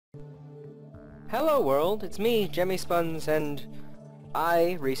Hello world, it's me, Jemmysponz, and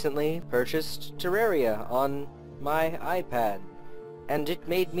I recently purchased Terraria on my iPad, and it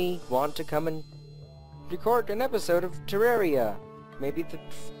made me want to come and record an episode of Terraria. Maybe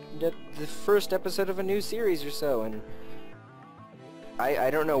the first episode of a new series or so, and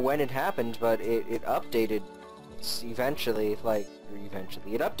I don't know when it happened, but it updated eventually, it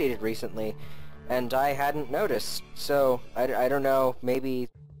updated recently, and I hadn't noticed, so I don't know, maybe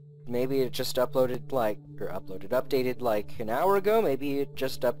it just updated like an hour ago, maybe it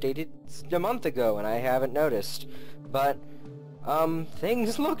just updated a month ago and I haven't noticed. But,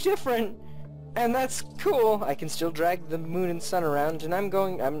 things look different, and that's cool. I can still drag the moon and sun around, and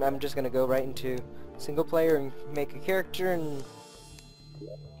I'm just gonna go right into single player and make a character, and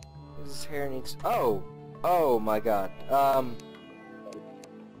his hair needs, oh my god,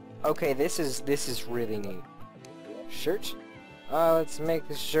 okay, this is really neat. Shirt? Let's make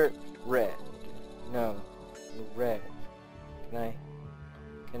this shirt red. No, red. Can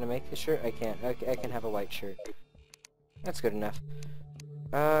I make this shirt? I can't. I can have a white shirt. That's good enough.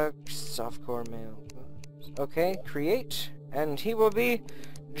 Softcore male. Okay, create, and he will be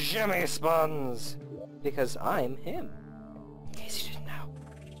Jemmysponz, because I'm him. In case you didn't know.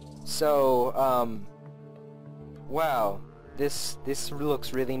 So, wow, this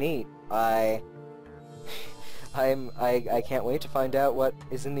looks really neat. I can't wait to find out what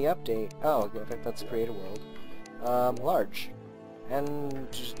is in the update. Oh, in fact, let's create a world. Large. And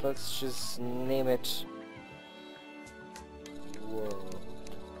let's just name it World.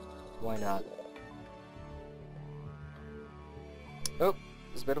 Why not? Oh,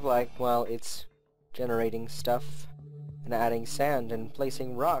 there's a bit of lag while it's generating stuff and adding sand and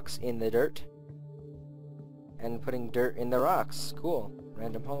placing rocks in the dirt. And putting dirt in the rocks. Cool.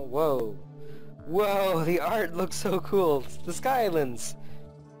 Random hole. Whoa. Whoa, the art looks so cool! The Sky Islands!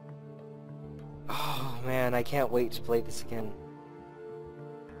 Oh man, I can't wait to play this again.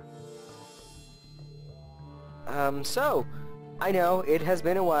 So, I know it has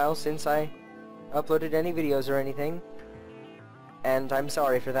been a while since I uploaded any videos or anything, and I'm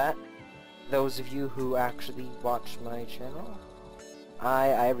sorry for that. Those of you who actually watch my channel,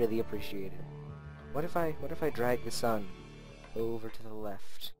 I really appreciate it. What if I drag the sun over to the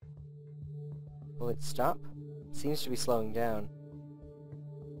left? Will it stop? It seems to be slowing down.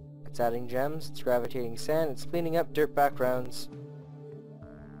 It's adding gems, it's gravitating sand, it's cleaning up dirt backgrounds.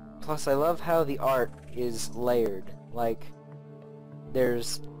 Plus, I love how the art is layered. Like,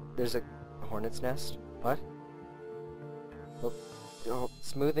 there's a hornet's nest? What? Oh,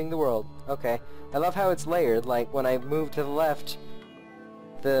 smoothing the world. Okay. I love how it's layered. Like, when I move to the left,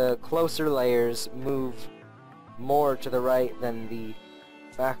 the closer layers move more to the right than the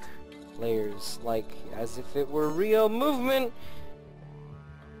back layers, like as if it were real movement.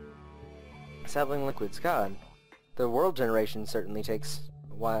 Sapling liquids. God, the world generation certainly takes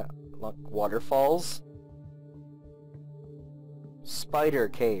a while. Like waterfalls, spider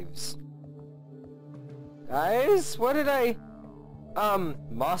caves. Guys, what did I?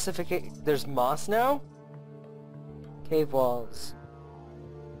 Mossificate. There's moss now. Cave walls.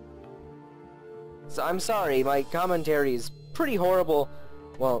 So I'm sorry, my commentary is pretty horrible.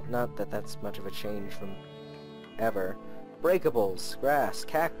 Well, not that that's much of a change from ever. Breakables, grass,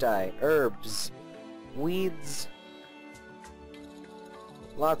 cacti, herbs, weeds.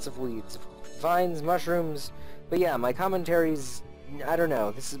 Lots of weeds. Vines, mushrooms. But yeah, my commentaries, I don't know.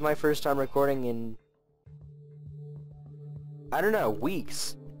 This is my first time recording in, I don't know,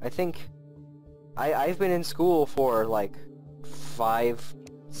 weeks. I think I've been in school for like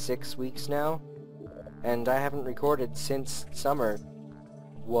 5-6 weeks now, and I haven't recorded since summer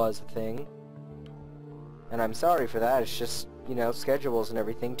was a thing, and I'm sorry for that. It's just, you know, schedules and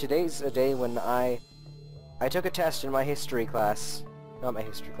everything. Today's a day when I took a test in my history class, not my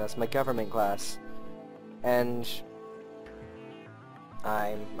history class, my government class, and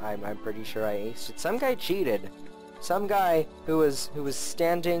I'm pretty sure I aced it. Some guy cheated. Some guy who was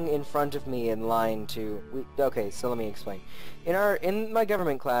standing in front of me in line to. Okay, so let me explain. In my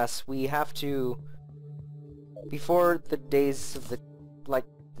government class, we have to, before the days of the, like,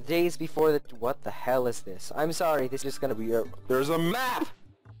 the days before the... What the hell is this? I'm sorry, this is gonna be... There's a map!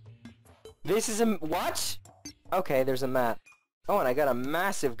 This is a... What? Okay, there's a map. Oh, and I got a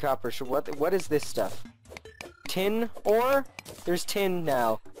massive copper... What is this stuff? Tin ore? There's tin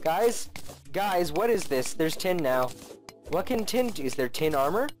now. Guys, what is this? There's tin now. What can tin do? Is there tin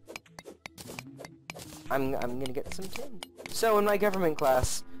armor? I'm gonna get some tin. So, in my government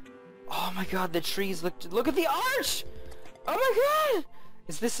class... Oh my god, the trees look at the arch! Oh my god!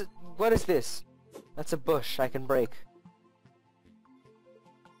 Is this... What is this? That's a bush I can break.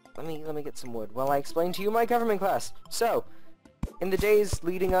 let me get some wood while I explain to you my government class. So, in the days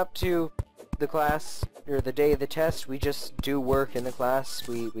leading up to the class, or the day of the test, we just do work in the class.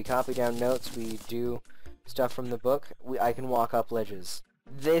 We copy down notes, we do stuff from the book. I can walk up ledges.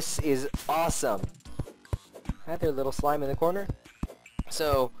 This is awesome! Hi there, little slime in the corner.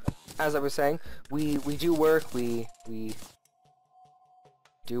 So, as I was saying, we do work, we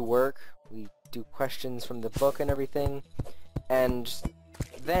do work, we do questions from the book and everything, and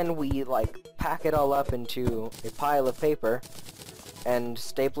then we, like, pack it all up into a pile of paper and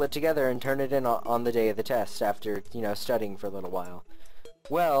staple it together and turn it in on the day of the test after, you know, studying for a little while.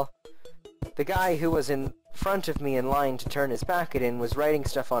 Well, the guy who was in front of me in line to turn his packet in was writing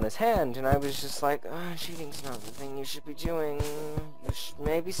stuff on his hand, and I was just like, cheating's not the thing you should be doing. You should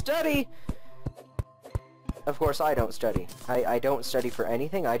maybe study! Of course, I don't study. I don't study for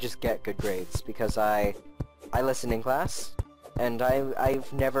anything, I just get good grades, because I listen in class, and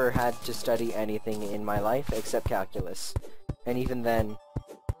I've never had to study anything in my life except calculus. And even then,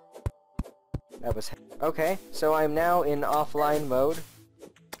 that was... Okay, so I'm now in offline mode.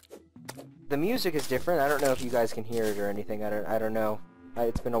 The music is different. I don't know if you guys can hear it or anything. I don't know.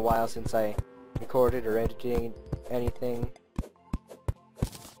 It's been a while since I recorded or edited anything.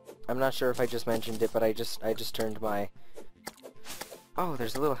 I'm not sure if I just mentioned it, but I just turned my... Oh,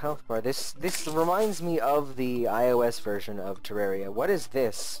 there's a little health bar. This reminds me of the iOS version of Terraria. What is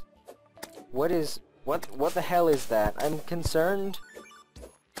this? What the hell is that? I'm concerned.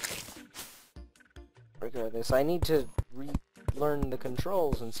 Regardless, I need to relearn the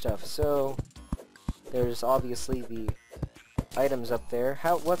controls and stuff, so there's obviously the items up there.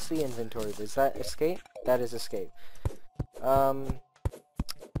 What's the inventory? Is that escape? That is escape.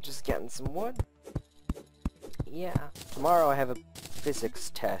 Just getting some wood. Yeah. Tomorrow I have a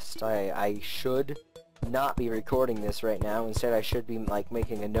physics test. I should not be recording this right now. Instead I should be, like,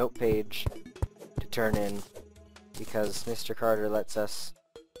 making a note page to turn in, because Mr. Carter lets us,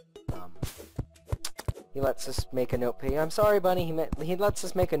 he lets us make a note page. I'm sorry, Bunny, he lets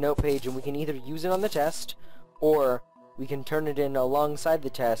us make a note page, and we can either use it on the test, or we can turn it in alongside the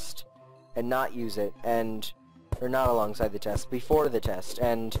test and not use it, or not alongside the test, before the test,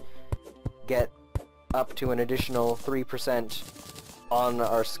 and get up to an additional 3% on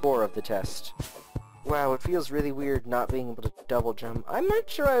our score of the test. Wow, it feels really weird not being able to double jump. I'm not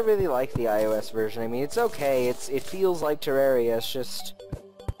sure I really like the iOS version. I mean, it's okay. It feels like Terraria. It's just...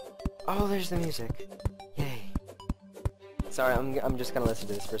 Oh, there's the music. Yay. Sorry, I'm just gonna listen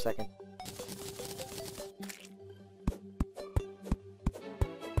to this for a second.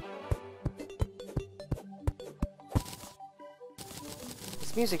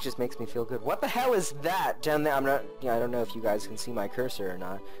 This music just makes me feel good. What the hell is that down there? I don't know if you guys can see my cursor or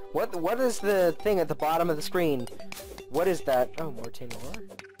not. What is the thing at the bottom of the screen? What is that? Oh, more tin ore.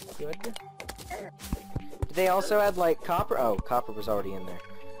 Good. Did they also add, like, copper? Oh, copper was already in there.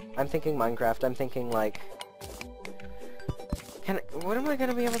 I'm thinking Minecraft. I'm thinking, like... What am I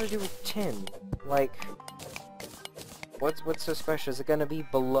gonna be able to do with tin? Like... What's so special? Is it gonna be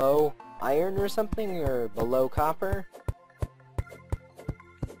below iron or something? Or below copper?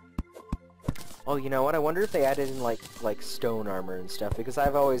 Oh, you know what? I wonder if they added in, like stone armor and stuff, because I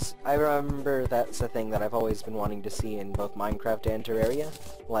remember that's a thing that I've always been wanting to see in both Minecraft and Terraria.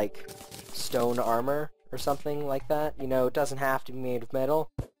 Like, stone armor, or something like that. You know, it doesn't have to be made of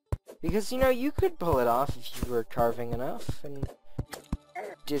metal. Because, you know, you could pull it off if you were carving enough, and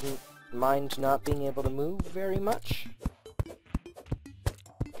didn't mind not being able to move very much.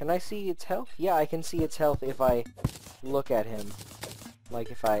 Can I see its health? Yeah, I can see its health if I look at him. Like,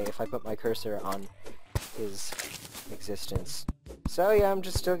 if I put my cursor on his existence. So, yeah, I'm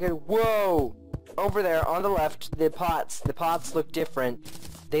just still getting... Whoa! Over there, on the left, the pots. The pots look different.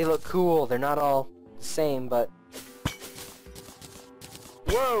 They look cool. They're not all the same, but...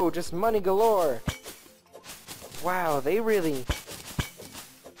 Whoa! Just money galore! Wow, they really...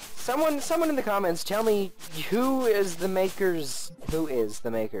 Someone in the comments tell me who is the makers... Who is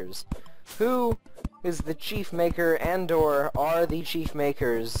the makers? Who is the chief maker and/or are the chief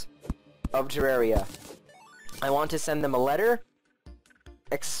makers of Terraria? I want to send them a letter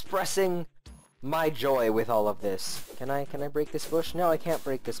expressing my joy with all of this. Can I break this bush? No, I can't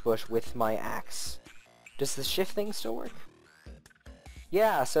break this bush with my axe. Does the shift thing still work?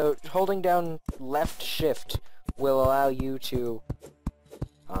 Yeah, so holding down left shift will allow you to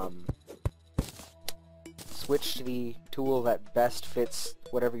switch to the tool that best fits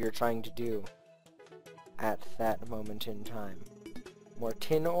whatever you're trying to do at that moment in time. More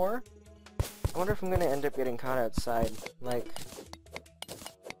tin ore? I wonder if I'm gonna end up getting caught outside, like,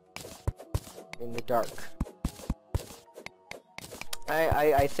 in the dark.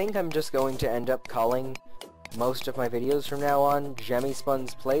 I think I'm just going to end up calling most of my videos from now on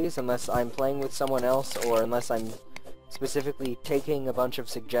Jemmysponz Plays, unless I'm playing with someone else, or unless I'm specifically taking a bunch of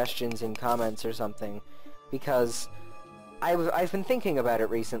suggestions in comments or something, because I've been thinking about it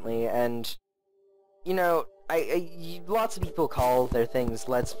recently, and, you know, lots of people call their things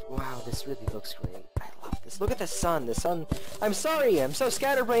wow, this really looks great. I love this. Look at the sun. The sun. I'm sorry, I'm so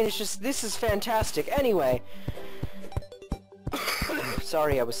scatterbrained. It's just, this is fantastic. Anyway.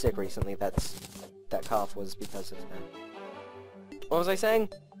 Sorry, I was sick recently. That cough was because of that. What was I saying?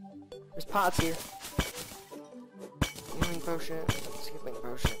 There's pots here. Healing potion. Healing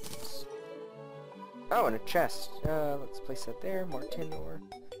potions. Oh, and a chest. Let's place that there. More tin ore.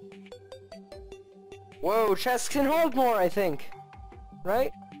 Whoa, chests can hold more, I think.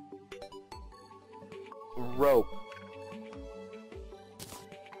 Right? Rope.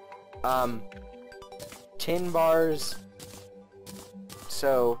 Tin bars.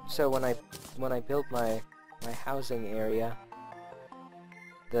 So when I built my housing area,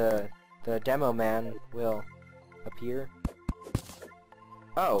 the demo man will appear.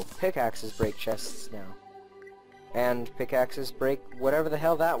 Oh, pickaxes break chests now. And pickaxes break whatever the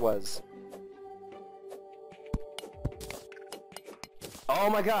hell that was. Oh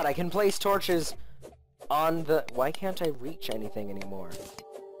my god, I can place torches on the... Why can't I reach anything anymore?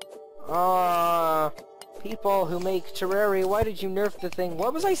 People who make Terraria, why did you nerf the thing?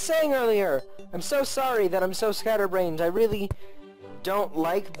 What was I saying earlier? I'm so sorry that I'm so scatterbrained. I really don't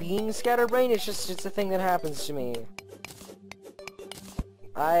like being scatterbrained. It's a thing that happens to me.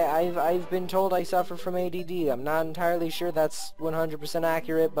 I've been told I suffer from ADD. I'm not entirely sure that's 100%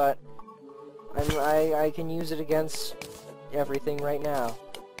 accurate, but I can use it against everything right now.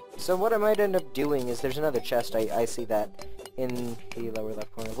 So what I might end up doing is, there's another chest, I see that in the lower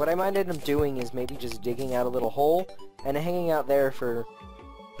left corner. What I might end up doing is maybe just digging out a little hole and hanging out there for,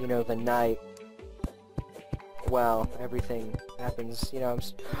 you know, the night while everything happens, you know.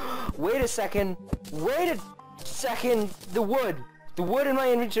 Wait a second! Wait a second! The wood! The wood in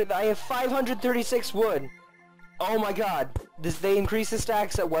my inventory, I have 536 wood! Oh my god! They increase the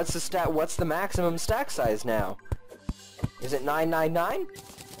stack set. What's the maximum stack size now? Is it 999?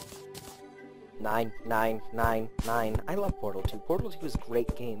 9999. I love Portal 2. Portal 2 is a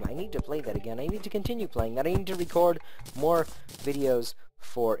great game. I need to play that again. I need to continue playing that. I need to record more videos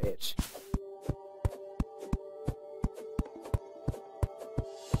for it.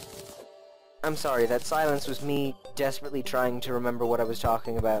 I'm sorry, that silence was me desperately trying to remember what I was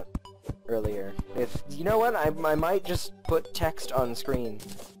talking about earlier. You know what? I might just put text on screen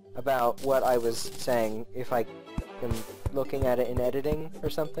about what I was saying if I am looking at it in editing or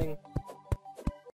something.